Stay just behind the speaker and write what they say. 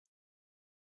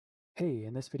Hey,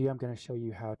 in this video, I'm going to show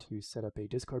you how to set up a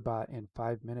Discord bot in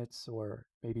 5 minutes or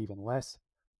maybe even less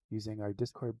using our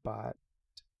Discord bot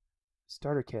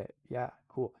starter kit. Yeah,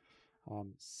 cool.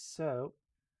 So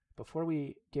before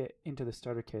we get into the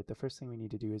starter kit, the first thing we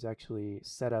need to do is actually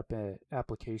set up an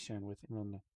application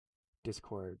within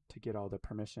Discord to get all the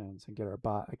permissions and get our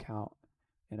bot account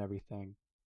and everything.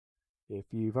 If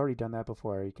you've already done that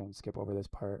before, you can skip over this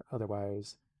part.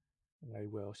 Otherwise, I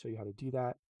will show you how to do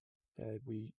that.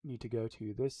 We need to go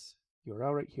to this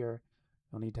URL right here.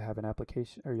 You'll need to have an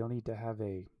application, or you'll need to have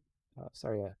a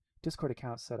Discord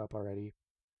account set up already.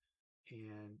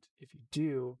 And if you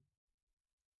do,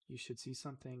 you should see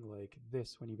something like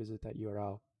this when you visit that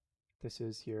URL. This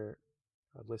is your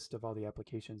list of all the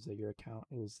applications that your account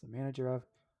is the manager of.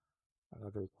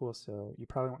 Very cool. So you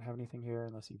probably won't have anything here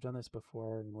unless you've done this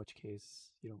before, in which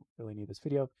case you don't really need this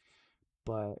video.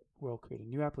 But we'll create a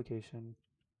new application.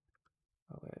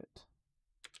 Call it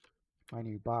my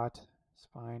new bot. It's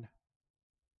fine.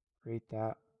 Create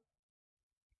that.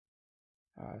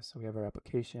 So we have our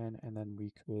application, and then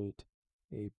we create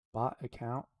a bot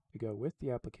account to go with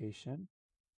the application.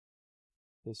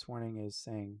 This warning is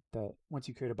saying that once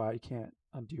you create a bot, you can't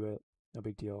undo it. No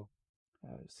big deal.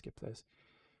 Skip this.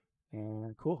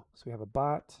 And cool. So we have a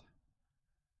bot.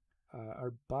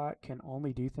 Our bot can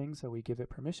only do things that we give it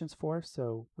permissions for.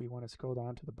 So we want to scroll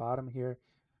down to the bottom here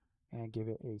and give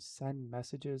it a send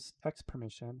messages text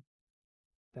permission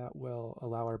that will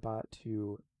allow our bot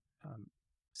to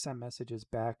send messages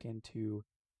back into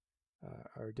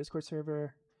our Discord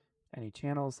server, any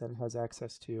channels that it has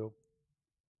access to,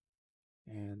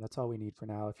 and that's all we need for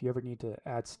now. If you ever need to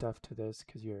add stuff to this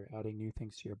because you're adding new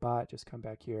things to your bot, just come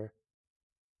back here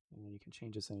and you can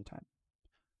change this anytime.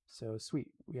 So sweet,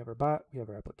 we have our bot, we have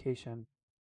our application.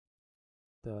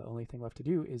 The only thing left to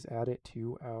do is add it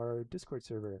to our Discord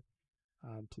server.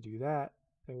 To do that,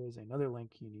 there is another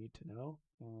link you need to know,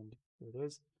 and here it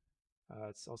is.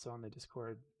 It's also on the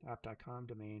Discord app.com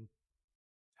domain,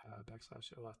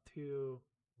 /OAuth2,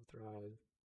 authorize,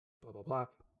 blah, blah,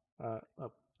 blah.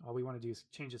 All we want to do is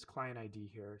change this client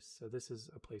ID here. So this is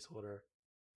a placeholder.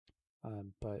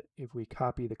 But if we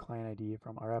copy the client ID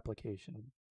from our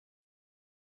application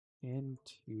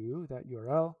into that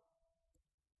URL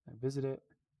and visit it,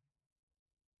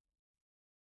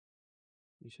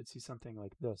 you should see something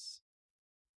like this.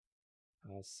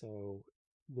 So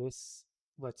this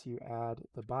lets you add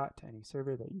the bot to any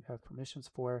server that you have permissions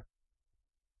for.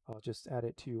 I'll just add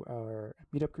it to our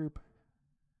meetup group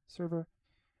server,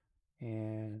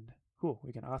 and cool,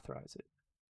 we can authorize it.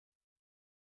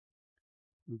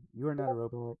 You are not a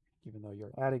robot, even though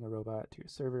you're adding a robot to your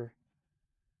server.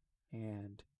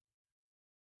 And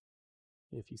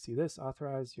if you see this,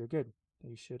 authorize, you're good.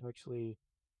 You should actually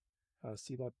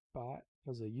see that bot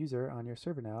as a user on your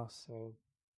server now. So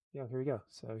yeah, here we go.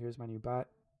 So here's my new bot.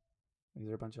 These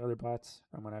are a bunch of other bots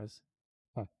from when I was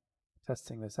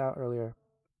testing this out earlier.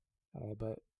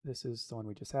 But this is the one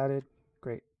we just added.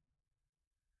 Great.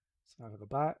 So now we have a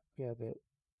bot. We have it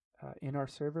in our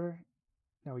server.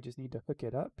 Now we just need to hook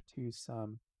it up to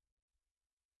some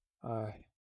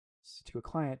to a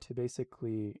client to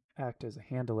basically act as a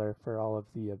handler for all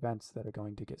of the events that are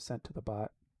going to get sent to the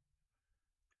bot.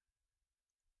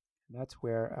 And that's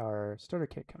where our starter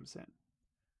kit comes in.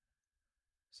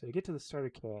 So to get to the starter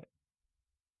kit,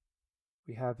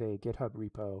 we have a GitHub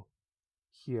repo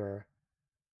here.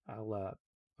 I'll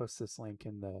post this link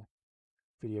in the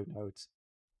video notes.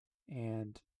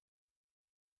 And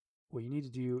what you need to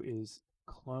do is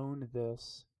clone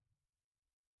this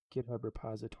GitHub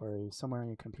repository somewhere on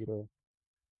your computer.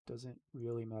 Doesn't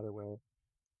really matter where.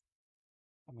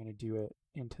 I'm going to do it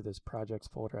into this projects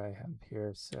folder I have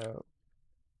here. So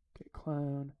git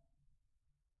clone.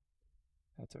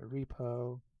 That's our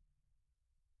repo.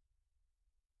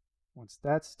 Once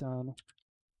that's done,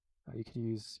 you could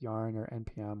use yarn or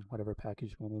npm, whatever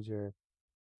package manager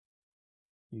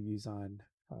you use on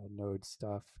Node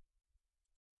stuff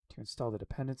to install the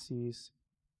dependencies.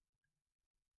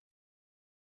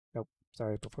 Nope,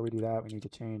 sorry, before we do that, we need to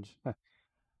change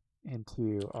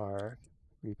into our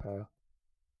repo.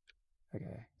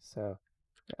 Okay, so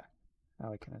yeah,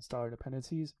 now we can install our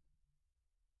dependencies.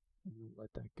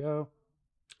 Let that go.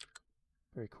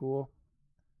 Very cool.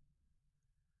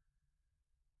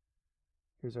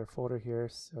 Here's our folder here.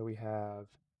 So we have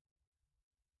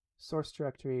source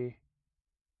directory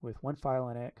with one file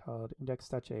in it called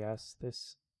index.js.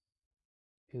 This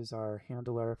is our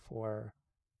handler for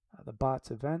the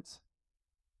bot's events.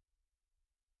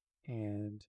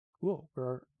 And cool,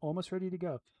 we're almost ready to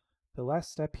go. The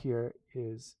last step here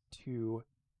is to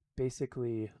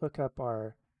basically hook up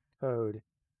our code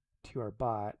to our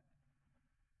bot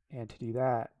And to do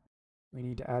that, we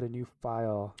need to add a new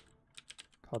file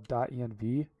called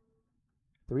 .env.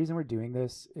 The reason we're doing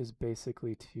this is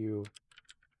basically to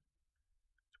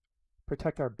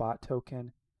protect our bot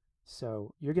token.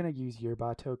 So you're going to use your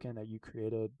bot token that you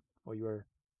created while you were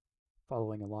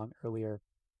following along earlier.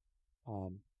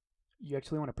 You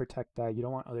actually want to protect that. You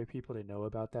don't want other people to know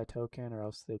about that token, or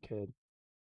else they could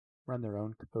run their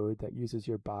own code that uses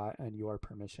your bot and your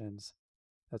permissions.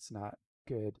 That's not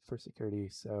good for security.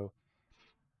 So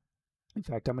in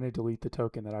fact, I'm going to delete the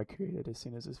token that I created as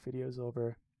soon as this video is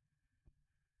over.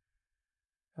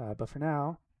 But for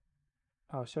now,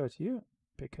 I'll show it to you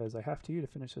because I have to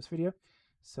finish this video.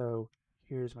 So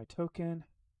here's my token.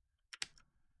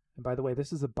 And by the way,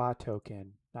 this is a bot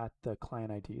token, not the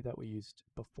client ID that we used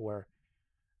before.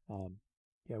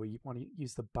 Yeah, we want to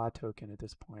use the bot token at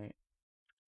this point.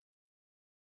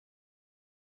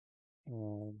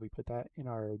 And we put that in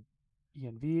our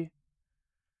env.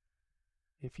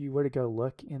 If you were to go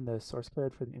look in the source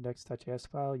code for the index.js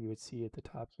file, you would see at the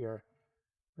top here,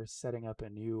 we're setting up a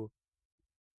new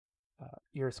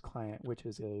Iris client, which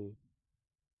is a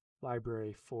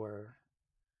library for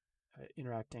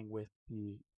interacting with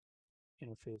the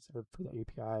interface or for the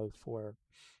API for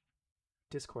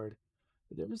Discord.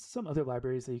 There's some other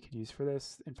libraries that you could use for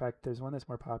this. In fact, there's one that's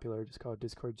more popular, just called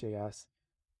Discord.js.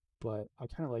 But I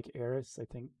kind of like Iris. I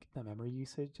think the memory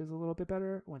usage is a little bit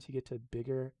better once you get to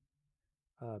bigger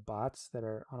bots that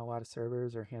are on a lot of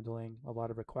servers or handling a lot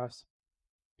of requests.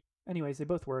 Anyways, they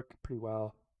both work pretty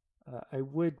well. I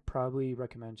would probably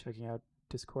recommend checking out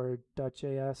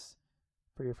Discord.js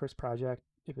for your first project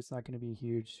if it's not going to be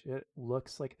huge. It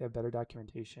looks like they have better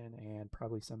documentation and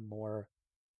probably some more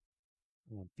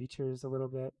features a little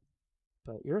bit.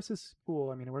 But Iris is cool.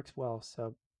 I mean, it works well.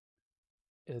 So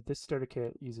this starter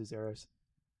kit uses Iris.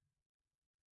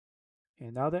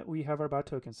 And now that we have our bot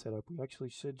token set up, we actually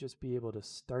should just be able to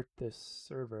start this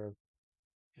server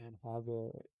and have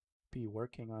it be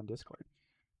working on Discord.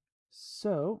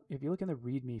 So if you look in the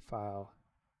README file,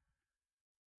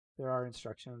 there are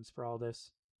instructions for all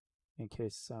this in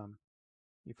case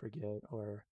you forget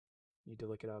or need to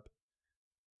look it up.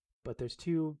 But there's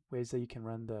two ways that you can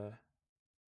run the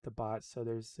bot. So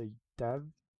there's the dev,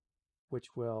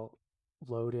 which will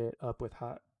load it up with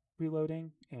hot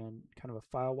reloading and kind of a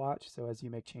file watch. So as you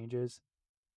make changes,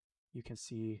 you can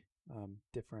see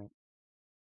different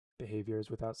behaviors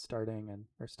without starting and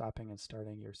or stopping and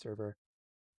starting your server.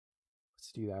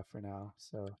 Let's do that for now.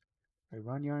 So I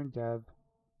run yarn dev.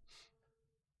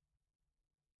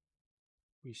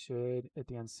 We should at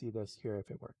the end see this here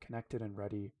if it were connected and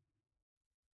ready.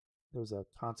 There's a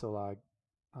console log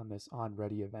on this on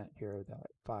ready event here that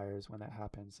fires when that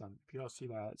happens. If you don't see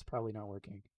that, it's probably not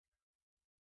working.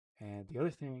 And the other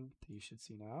thing that you should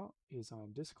see now is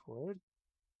on Discord.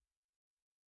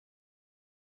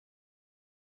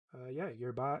 Yeah,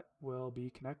 your bot will be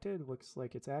connected. Looks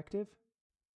like it's active.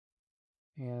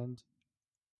 And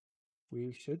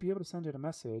we should be able to send it a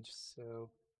message.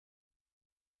 So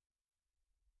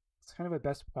it's kind of a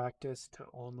best practice to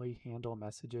only handle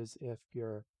messages if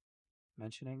you're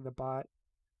mentioning the bot.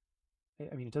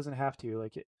 I mean, it doesn't have to.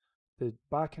 The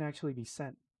bot can actually be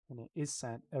sent, and it is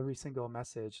sent every single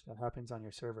message that happens on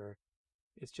your server.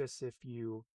 It's just if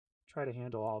you try to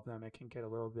handle all of them, it can get a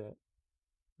little bit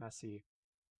messy.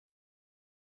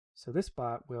 So this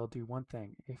bot will do one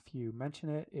thing. If you mention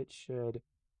it, it should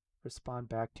respond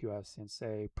back to us and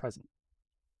say present.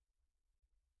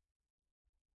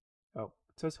 Oh,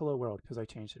 it says hello world because I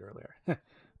changed it earlier.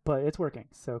 But it's working,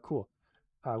 so cool.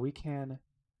 We can,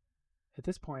 at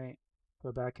this point,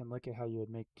 go back and look at how you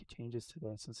would make changes to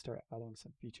this and start adding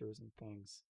some features and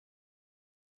things.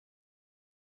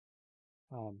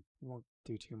 We won't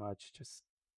do too much just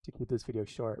to keep this video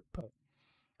short, but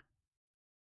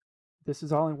this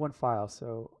is all in one file,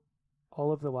 so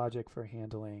all of the logic for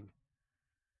handling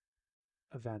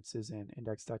events is in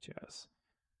index.js.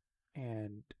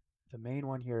 And the main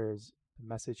one here is the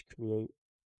message create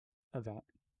event.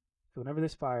 So whenever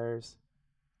this fires,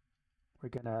 we're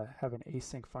going to have an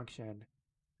async function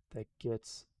that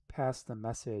gets past the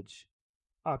message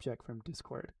object from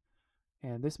Discord.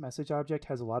 And this message object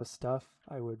has a lot of stuff.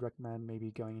 I would recommend maybe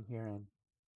going in here and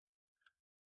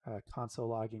console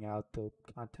logging out the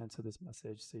contents of this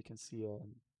message so you can see it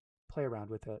and play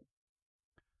around with it.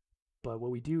 But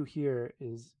what we do here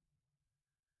is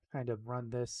kind of run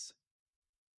this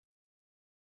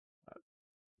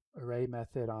array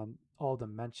method on all the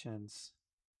mentions.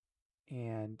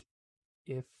 And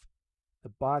if the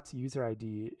bot's user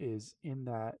ID is in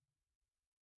that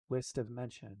list of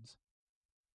mentions,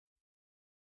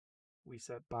 we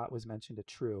set bot was mentioned to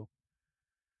true.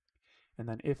 And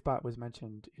then if bot was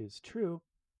mentioned is true,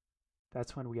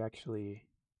 that's when we actually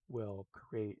will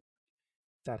create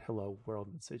that hello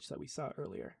world message that we saw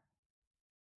earlier.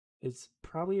 It's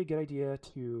probably a good idea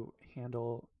to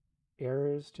handle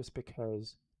errors just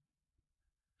because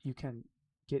you can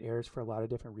get errors for a lot of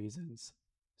different reasons.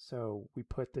 So we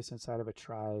put this inside of a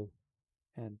try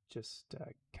and just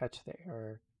catch the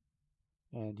error.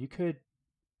 And you could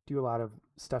do a lot of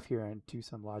stuff here and do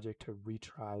some logic to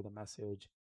retry the message.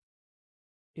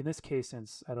 In this case,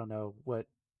 since I don't know what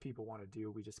people want to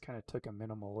do, we just kind of took a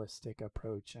minimalistic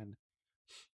approach and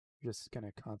just going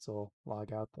to console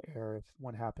log out the error if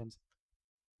one happens.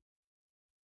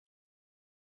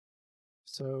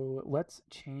 So let's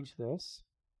change this.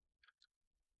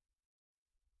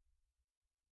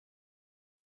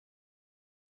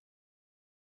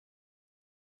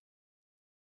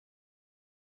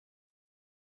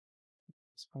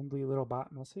 This friendly little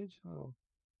bot message, a little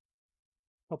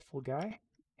helpful guy.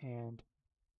 And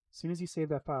as soon as you save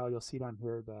that file, you'll see down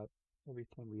here that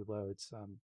everything reloads.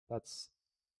 That's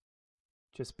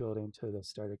just built into the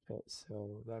starter kit,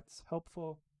 so that's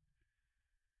helpful.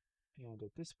 And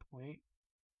at this point,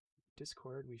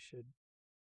 Discord, we should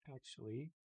actually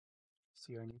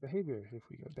see our new behavior. If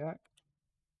we go back,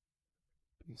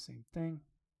 do the same thing,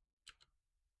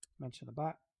 mention the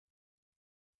bot.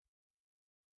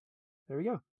 There we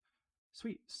go.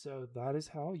 Sweet. So that is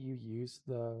how you use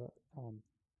the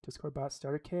Discord bot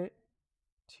starter kit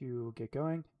to get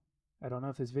going. I don't know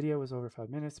if this video was over 5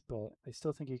 minutes, but I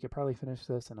still think you could probably finish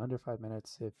this in under 5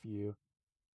 minutes if you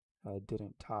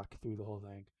didn't talk through the whole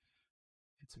thing.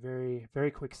 It's very,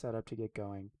 very quick setup to get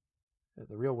going.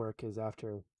 The real work is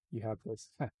after you have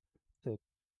this to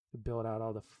build out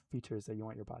all the features that you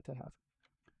want your bot to have.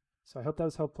 So I hope that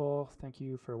was helpful. Thank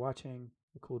you for watching.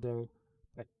 A cool day.